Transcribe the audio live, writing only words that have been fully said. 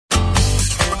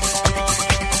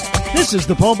This is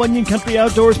the Paul Bunyan Country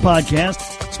Outdoors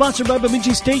Podcast, sponsored by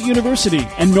Bemidji State University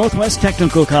and Northwest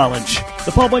Technical College.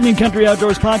 The Paul Bunyan Country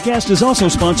Outdoors Podcast is also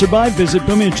sponsored by Visit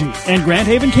Bemidji and Grand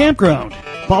Haven Campground.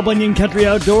 Paul Bunyan Country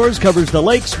Outdoors covers the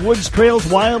lakes, woods, trails,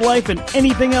 wildlife, and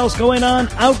anything else going on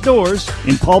outdoors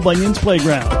in Paul Bunyan's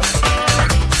playground.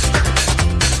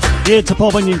 It's a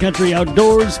Paul Bunyan Country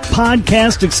Outdoors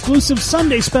Podcast exclusive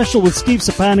Sunday special with Steve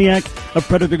Sapaniak of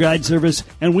Predator Guide Service,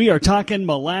 and we are talking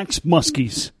Mille Lacs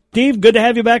muskies. Steve, good to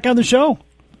have you back on the show.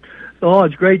 Oh,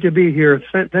 it's great to be here.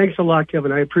 Thanks a lot,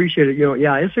 Kevin. I appreciate it.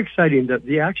 It's exciting.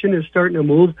 The action is starting to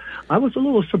move. I was a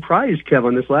little surprised,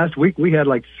 Kevin. This last week we had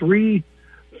like three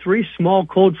small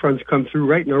cold fronts come through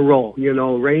right in a row.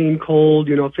 Rain, cold,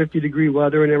 50-degree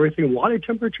weather and everything. Water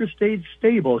temperature stayed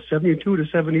stable, 72 to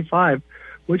 75,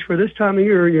 which for this time of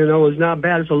year, is not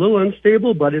bad. It's a little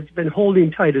unstable, but it's been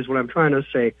holding tight is what I'm trying to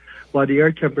say, while the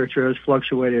air temperature has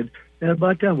fluctuated.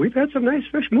 But we've had some nice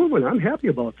fish moving. I'm happy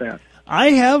about that.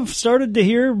 I have started to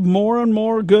hear more and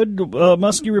more good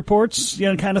muskie reports,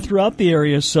 kind of throughout the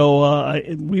area. So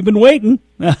we've been waiting,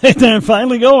 and they're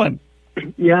finally going.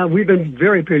 Yeah, we've been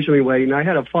very patiently waiting. I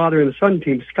had a father and son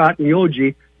team, Scott and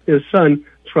Yogi, his son,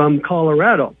 from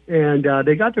Colorado, and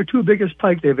they got their two biggest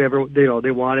pike they've ever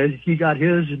they wanted. He got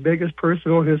his biggest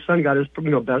personal, his son got his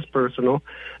best personal,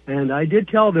 and I did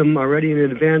tell them already in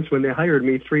advance when they hired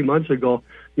me 3 months ago,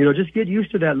 just get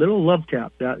used to that little love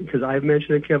tap, because I've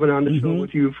mentioned it, Kevin, on the show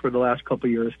with you for the last couple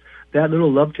of years. That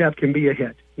little love tap can be a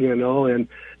hit, and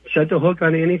set the hook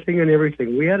on anything and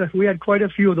everything. We had quite a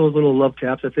few of those little love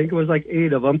taps. I think it was like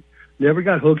 8 of them. Never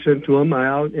got hooks into them.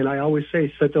 I always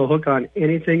say set the hook on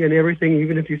anything and everything,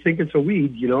 even if you think it's a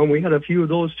weed, and we had a few of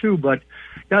those too, but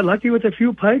got lucky with a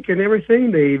few pike and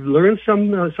everything. They learned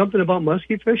something about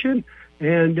muskie fishing,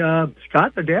 and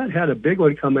Scott, the dad, had a big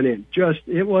one coming in.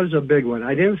 It was a big one.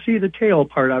 I didn't see the tail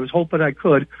part. I was hoping I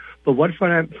could, but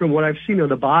from what I've seen of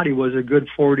the body was a good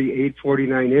 48,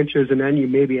 49 inches, and then you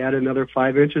maybe add another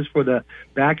 5 inches for the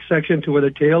back section to where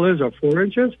the tail is, or 4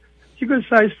 inches. A good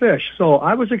sized fish, so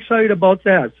I was excited about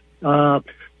that.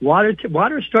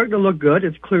 Water's starting to look good.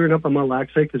 It's clearing up on Mille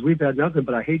Lacs Lake because we've had nothing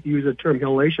but, I hate to use the term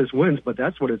hellacious winds, but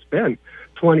that's what it's been.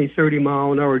 20, 30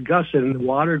 mile an hour gusts, and the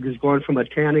water is going from a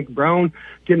tannic brown,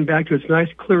 getting back to its nice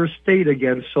clear state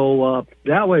again. So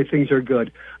that way things are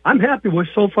good. I'm happy with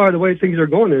so far the way things are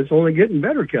going. It's only getting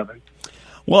better, Kevin.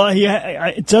 Well, yeah,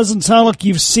 it doesn't sound like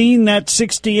you've seen that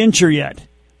 60-incher yet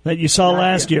that you saw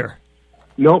last year.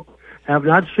 Nope. Have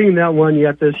not seen that one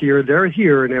yet this year. They're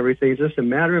here and everything. It's just a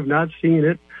matter of not seeing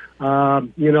it.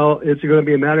 It's going to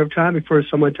be a matter of time before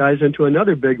someone ties into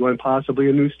another big one, possibly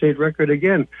a new state record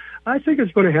again. I think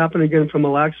it's going to happen again from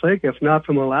Mille Lacs Lake, if not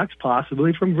from Mille Lacs,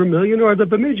 possibly from Vermilion or the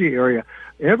Bemidji area.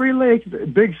 Every lake,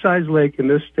 big size lake in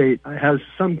this state, has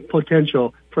some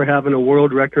potential for having a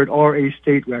world record or a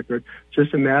state record.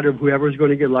 Just a matter of whoever's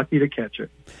going to get lucky to catch it.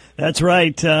 That's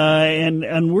right.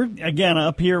 And we're, again,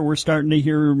 up here, we're starting to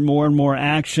hear more and more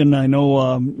action. I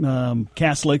know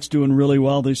Cass Lake's doing really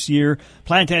well this year.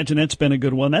 Plantagenet's been a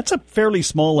good one. That's a fairly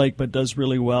small lake, but does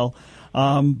really well.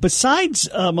 Besides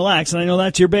Mille Lacs, and I know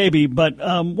that's your baby, but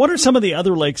what are some of the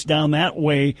other lakes down that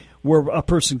way where a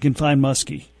person can find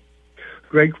muskie?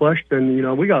 Great question.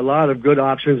 We got a lot of good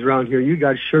options around here. You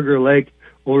got Sugar Lake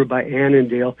over by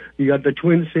Annandale. You got the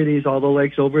Twin Cities, all the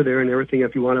lakes over there and everything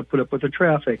if you want to put up with the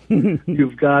traffic.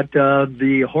 You've got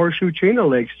the Horseshoe Chain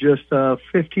of Lakes, just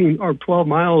 15 or 12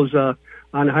 miles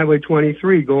on Highway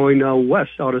 23 going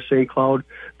west out of St. Cloud.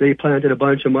 They planted a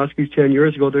bunch of muskies 10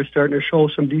 years ago. They're starting to show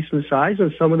some decent size,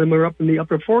 and some of them are up in the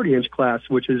upper 40-inch class,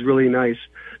 which is really nice.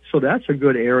 So that's a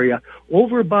good area.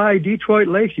 Over by Detroit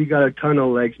Lakes, you got a ton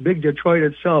of lakes. Big Detroit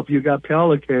itself, you got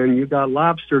Pelican, you got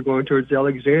Lobster going towards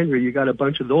Alexandria. You got a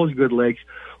bunch of those good lakes.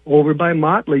 Over by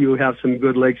Motley, you have some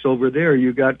good lakes over there.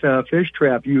 You got Fish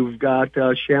Trap, you've got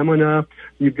Chaminade,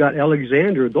 you've got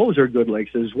Alexander. Those are good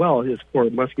lakes as well as for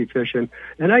muskie fishing.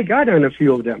 And I got on a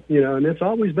few of them, and it's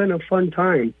always been a fun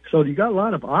time. So you got a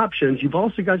lot of options. You've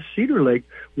also got Cedar Lake,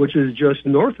 which is just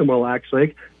north of Mille Lacs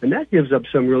Lake, and that gives up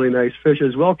some really nice fish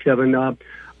as well, Kevin.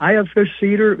 I have fished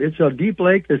Cedar. It's a deep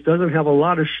lake. This doesn't have a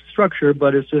lot of structure,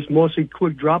 but it's just mostly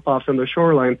quick drop-offs on the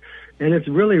shoreline. And it's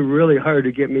really, really hard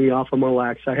to get me off of Mille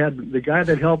Lacs. I had the guy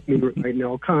that helped me right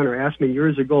now, Connor, asked me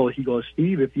years ago, he goes,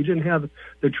 Steve, if you didn't have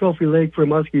the trophy lake for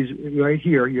muskies right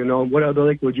here, what other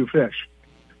lake would you fish?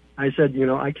 I said,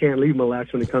 I can't leave Mille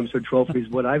Lacs when it comes to trophies.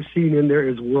 What I've seen in there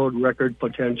is world record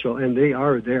potential, and they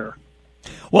are there.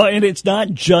 Well, and it's not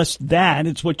just that.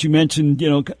 It's what you mentioned,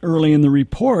 early in the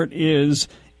report is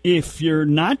if you're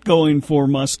not going for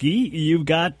muskie, you've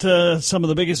got some of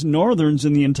the biggest northerns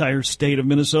in the entire state of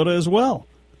Minnesota as well.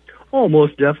 Oh,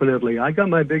 most definitely. I got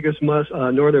my biggest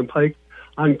northern pike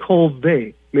on Cove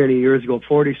Bay many years ago,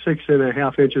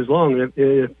 46.5 inches long. And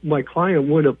if my client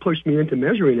would have pushed me into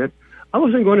measuring it, I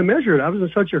wasn't going to measure it. I was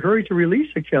in such a hurry to release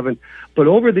it, Kevin. But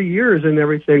over the years and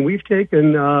everything, we've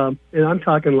taken, and I'm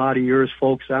talking a lot of years,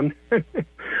 folks. I'm a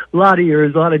lot of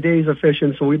years, a lot of days of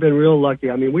fishing, so we've been real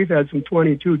lucky. I mean, we've had some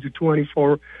 22 to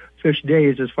 24 fish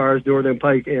days as far as northern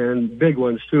pike, and big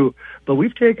ones too. But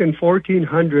we've taken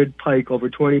 1,400 pike over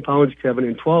 20 pounds, Kevin,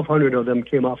 and 1,200 of them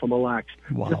came off of Mille Lacs.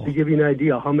 Wow. Just to give you an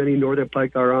idea how many northern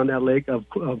pike are on that lake of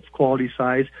quality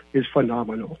size is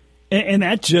phenomenal. And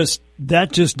that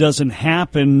just doesn't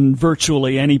happen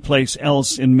virtually any place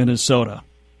else in Minnesota.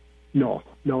 No,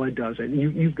 it doesn't.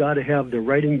 You've got to have the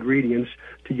right ingredients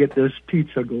to get this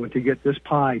pizza going, to get this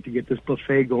pie, to get this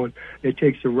buffet going. It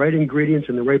takes the right ingredients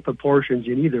and the right proportions.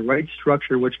 You need the right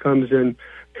structure, which comes in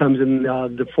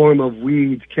the form of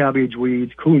weeds, cabbage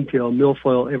weeds, coontail,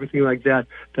 milfoil, everything like that,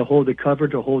 to hold the cover,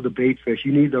 to hold the bait fish.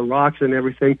 You need the rocks and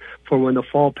everything for when the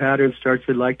fall pattern starts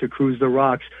to like to cruise the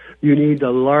rocks. You need the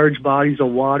large bodies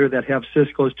of water that have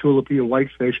ciscos, tulipy, and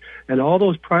whitefish, and all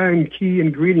those prime key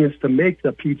ingredients to make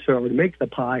the pizza or to make the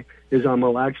pie is on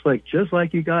Mille Lacs Lake, just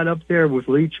like you got up there with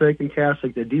Leech Lake and Cass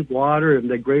Lake, the deep water and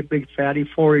the great big fatty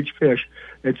forage fish.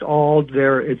 It's all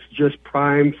there. It's just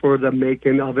prime for the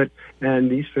making of it,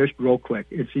 and these fish grow quick.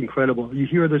 It's incredible. You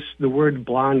hear the word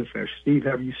blonde fish. Steve,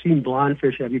 have you seen blonde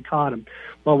fish? Have you caught them?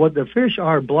 Well, what the fish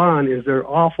are blonde is they're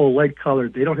awful light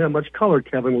colored. They don't have much color,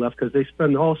 Kevin, left because they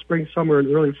spend all spring, summer,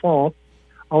 and early fall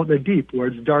out in the deep where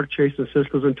it's dark chasing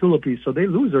ciscos and tulipes, so they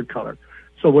lose their color.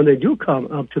 So when they do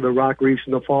come up to the rock reefs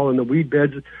in the fall and the weed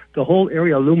beds, the whole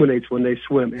area illuminates when they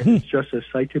swim, and it's just a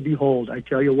sight to behold. I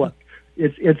tell you what,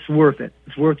 it's worth it.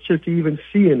 It's worth just even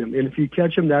seeing them, and if you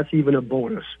catch them, that's even a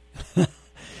bonus.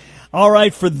 All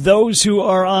right, for those who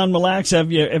are on Mille Lacs,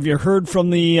 have you heard from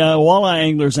the walleye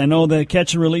anglers? I know the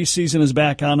catch and release season is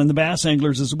back on, and the bass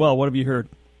anglers as well. What have you heard?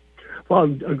 Well,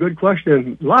 a good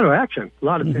question. A lot of action, a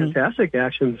lot of fantastic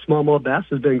action. Smallmouth bass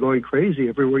has been going crazy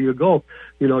everywhere you go.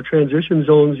 You know, transition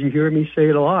zones, you hear me say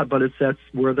it a lot, but that's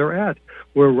where they're at,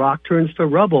 where rock turns to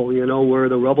rubble, you know, where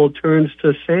the rubble turns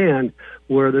to sand,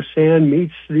 where the sand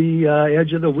meets the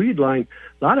edge of the weed line.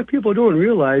 A lot of people don't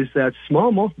realize that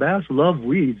smallmouth bass love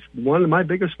weeds. One of my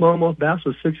biggest smallmouth bass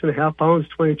was 6.5 pounds,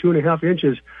 22.5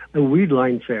 inches, a weed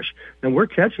line fish. And we're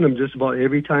catching them just about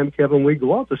every time, Kevin, we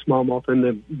go out to smallmouth in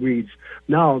the weeds.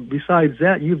 Now, besides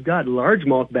that, you've got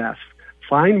largemouth bass.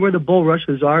 Find where the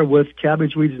bulrushes are with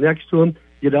cabbage weeds next to them.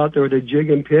 Get out there with a jig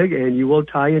and pig, and you will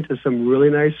tie into some really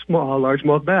nice small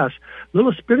largemouth bass.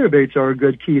 Little spinnerbaits are a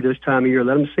good key this time of year.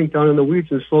 Let them sink down in the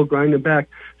weeds and slow grind them back.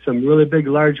 Some really big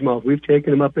largemouth. We've taken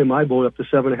them up in my boat up to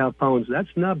 7.5 pounds. That's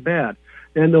not bad.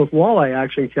 And the walleye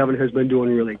action, Kevin, has been doing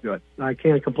really good. I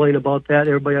can't complain about that.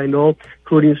 Everybody I know,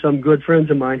 including some good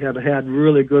friends of mine, have had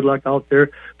really good luck out there.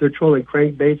 They're trolling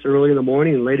crankbaits early in the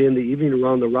morning and late in the evening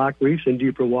around the rock reefs in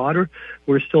deeper water.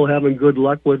 We're still having good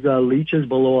luck with leeches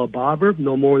below a bobber,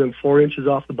 no more than 4 inches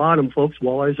off the bottom, folks.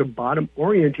 Walleyes are bottom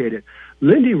orientated.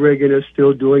 Lindy rigging is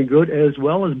still doing good, as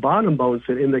well as bottom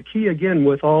bouncing. And the key, again,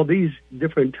 with all these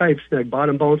different types, like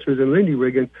bottom bouncers and lindy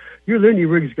rigging, your lindy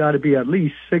rig's got to be at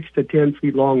least 6 to 10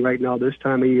 feet long right now this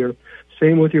time of year.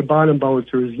 Same with your bottom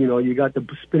bouncers. You know, you got the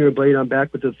spinner blade on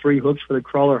back with the 3 hooks for the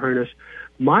crawler harness.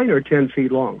 Mine are 10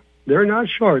 feet long. They're not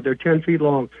short. They're 10 feet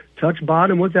long. Touch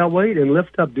bottom with that weight and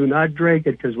lift up. Do not drag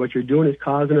it, because what you're doing is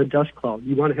causing a dust cloud.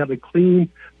 You want to have a clean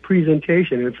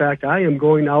presentation. In fact, I am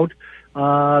going out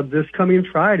this coming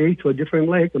Friday to a different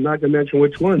lake. I'm not going to mention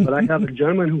which one, but I have a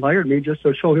gentleman who hired me just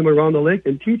to show him around the lake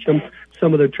and teach him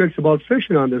some of the tricks about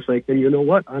fishing on this lake. And you know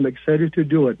what? I'm excited to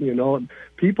do it. You know,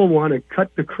 people want to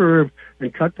cut the curve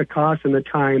and cut the cost and the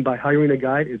time by hiring a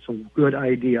guide. It's a good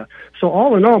idea. So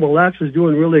all in all, Mille Lacs is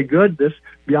doing really good. This,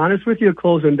 be honest with you,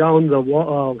 closing down the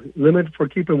limit for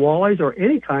keeping walleyes or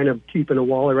any kind of keeping a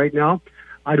walleye right now,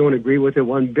 I don't agree with it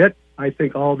one bit. I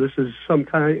think all this is some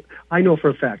kind, I know for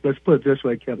a fact, let's put it this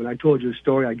way, Kevin. I told you a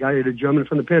story. I guided a gentleman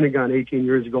from the Pentagon 18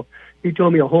 years ago. He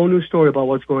told me a whole new story about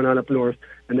what's going on up north,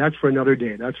 and that's for another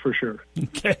day. That's for sure.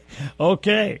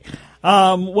 Okay.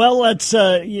 Well, let's,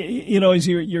 you know, as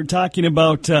you're talking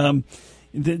about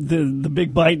the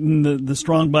big bite and the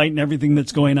strong bite and everything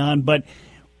that's going on, but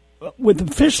with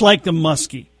a fish like the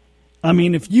muskie, I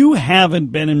mean, if you haven't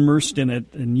been immersed in it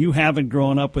and you haven't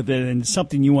grown up with it and it's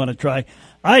something you want to try,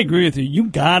 I agree with you. You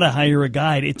got to hire a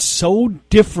guide. It's so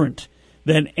different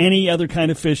than any other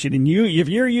kind of fishing. And if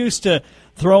you're used to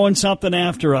throwing something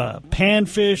after a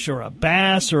panfish or a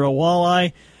bass or a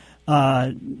walleye,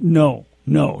 no.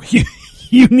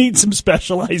 You need some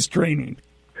specialized training.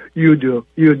 You do.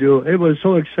 It was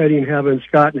so exciting having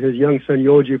Scott and his young son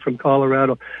Yoji from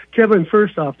Colorado. Kevin,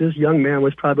 first off, this young man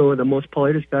was probably one of the most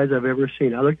politest guys I've ever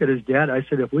seen. I looked at his dad. I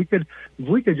said, if we could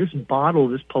just bottle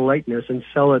this politeness and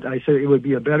sell it, I said it would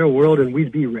be a better world and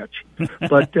we'd be rich.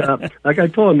 But like I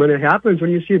told him, when it happens,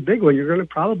 when you see a big one, you're going to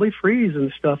probably freeze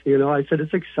and stuff. I said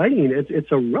it's exciting.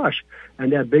 It's a rush.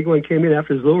 And that big one came in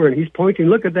after his lure, and he's pointing,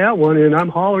 look at that one, and I'm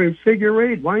hollering, figure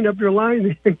eight, wind up your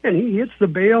line, and he hits the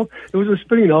bail. It was a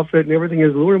spinning outfit and everything.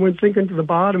 His lure went sinking to the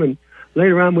bottom, and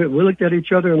later on we looked at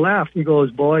each other and laughed. He goes,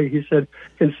 boy, he said,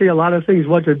 can see a lot of things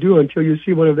what to do until you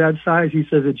see one of that size. He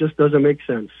says it just doesn't make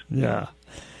sense. Yeah.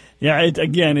 Yeah,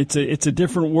 it's a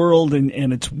different world,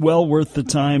 and it's well worth the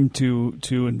time to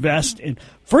invest in.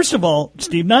 First of all,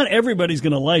 Steve, not everybody's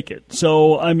going to like it.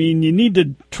 So, I mean, you need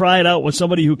to try it out with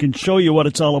somebody who can show you what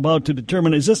it's all about to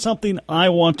determine, is this something I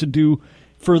want to do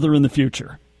further in the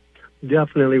future?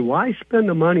 Definitely. Why spend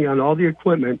the money on all the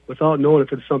equipment without knowing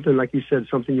if it's something, like you said,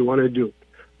 something you want to do?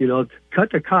 Cut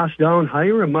the cost down,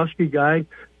 hire a muskie guide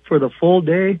for the full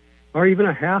day or even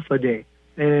a half a day.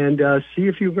 And see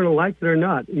if you're going to like it or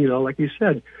not. Like you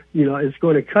said, it's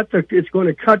going to cut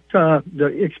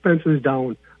the expenses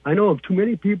down. I know of too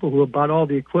many people who have bought all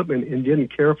the equipment and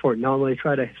didn't care for it. Now they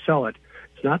try to sell it.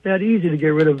 It's not that easy to get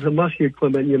rid of the muskie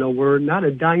equipment. We're not a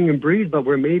dying breed, but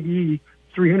we're maybe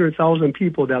 300,000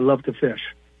 people that love to fish.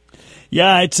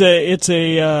 Yeah, it's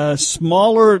a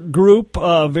smaller group,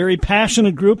 a very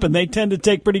passionate group, and they tend to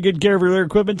take pretty good care of their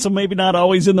equipment. So maybe not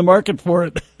always in the market for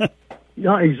it.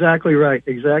 No, exactly right.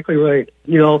 The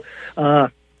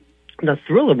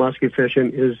thrill of muskie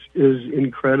fishing is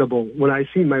incredible. When I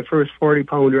seen my first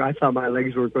 40-pounder, I thought my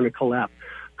legs were going to collapse.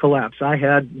 I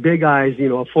had big eyes. A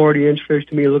 40-inch fish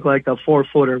to me looked like a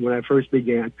 4-footer when I first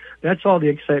began. That's all the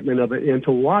excitement of it. And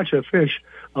to watch a fish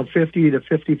of 50 to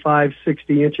 55,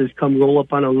 60 inches come roll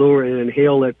up on a lure and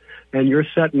inhale it, and you're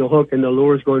setting the hook and the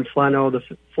lure's going flying out of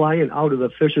the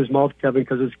fish's mouth, Kevin,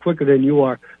 because it's quicker than you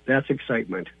are, that's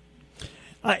excitement.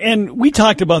 And we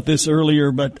talked about this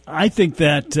earlier, but I think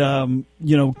that,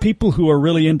 people who are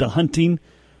really into hunting,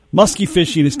 muskie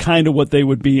fishing is kind of what they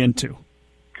would be into.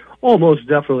 Oh, most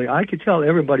definitely. I could tell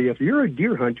everybody, if you're a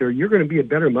deer hunter, you're going to be a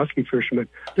better muskie fisherman.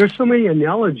 There's so many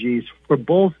analogies for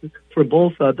both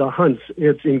the hunts.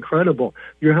 It's incredible.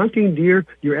 You're hunting deer,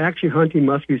 you're actually hunting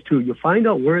muskies too. You find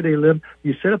out where they live,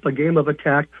 you set up a game of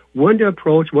attack, when to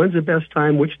approach, when's the best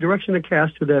time, which direction to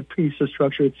cast to that piece of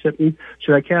structure it's sitting.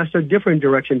 Should I cast a different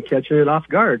direction, catching it off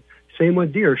guard? Same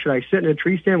with deer. Should I sit in a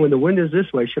tree stand when the wind is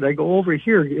this way? Should I go over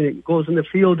here and it goes in the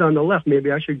field on the left?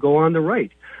 Maybe I should go on the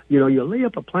right. You lay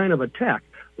up a plan of attack.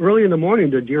 Early in the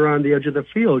morning, the deer are on the edge of the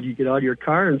field. You get out of your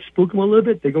car and spook them a little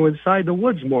bit. They go inside the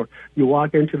woods more. You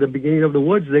walk into the beginning of the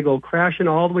woods, they go crashing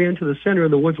all the way into the center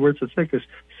of the woods where it's the thickest.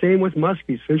 Same with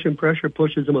muskies. Fishing pressure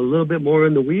pushes them a little bit more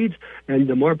in the weeds, and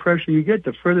the more pressure you get,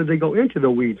 the further they go into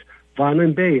the weeds.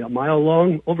 Vineland Bay,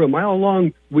 over a mile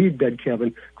long weed bed,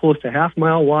 Kevin, close to half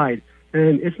mile wide.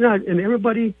 And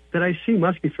everybody that I see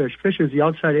muskie fishes the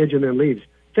outside edge and then leaves.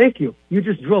 Thank you. You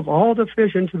just drove all the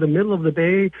fish into the middle of the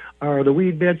bay or the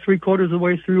weed bed, 3/4 of the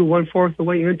way through, 1/4 of the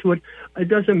way into it. It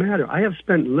doesn't matter. I have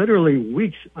spent literally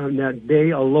weeks on that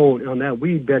bay alone, on that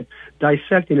weed bed,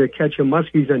 dissecting and catching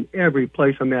muskies in every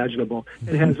place imaginable.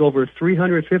 It has over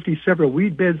 350 separate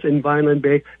weed beds in Vineland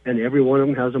Bay, and every one of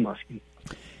them has a muskie.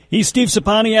 He's Steve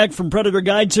Saponiak from Predator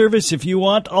Guide Service. If you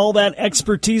want all that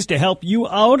expertise to help you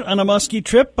out on a muskie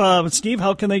trip, Steve,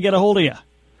 how can they get a hold of you?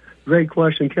 Great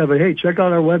question, Kevin. Hey, check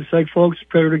out our website, folks,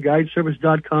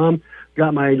 PredatorGuideService.com.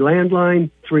 Got my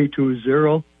landline,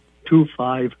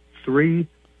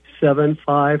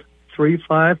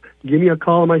 320-253-7535. Give me a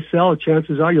call on my cell.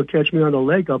 Chances are you'll catch me on the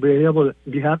lake. I'll be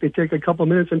happy to take a couple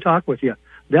minutes and talk with you.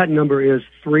 That number is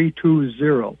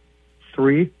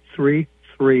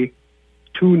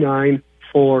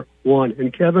 320-333-2941.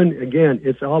 And Kevin, again,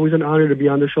 it's always an honor to be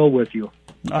on the show with you.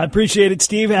 I appreciate it,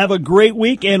 Steve. Have a great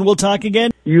week, and we'll talk again.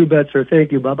 You bet, sir.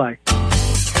 Thank you. Bye-bye.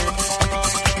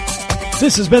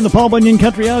 This has been the Paul Bunyan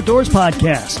Country Outdoors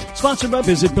Podcast, sponsored by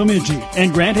Visit Bemidji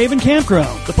and Grand Haven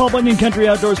Campground. The Paul Bunyan Country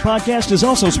Outdoors Podcast is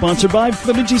also sponsored by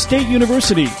Bemidji State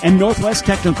University and Northwest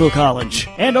Technical College.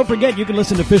 And don't forget, you can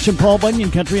listen to Fishin' Paul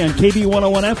Bunyan Country on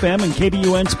KB101 FM and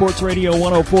KBUN Sports Radio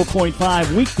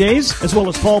 104.5 weekdays, as well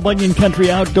as Paul Bunyan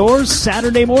Country Outdoors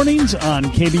Saturday mornings on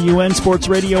KBUN Sports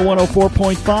Radio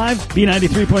 104.5,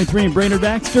 B93.3 in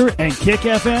Brainerd-Baxter, and Kick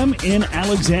FM in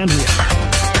Alexandria.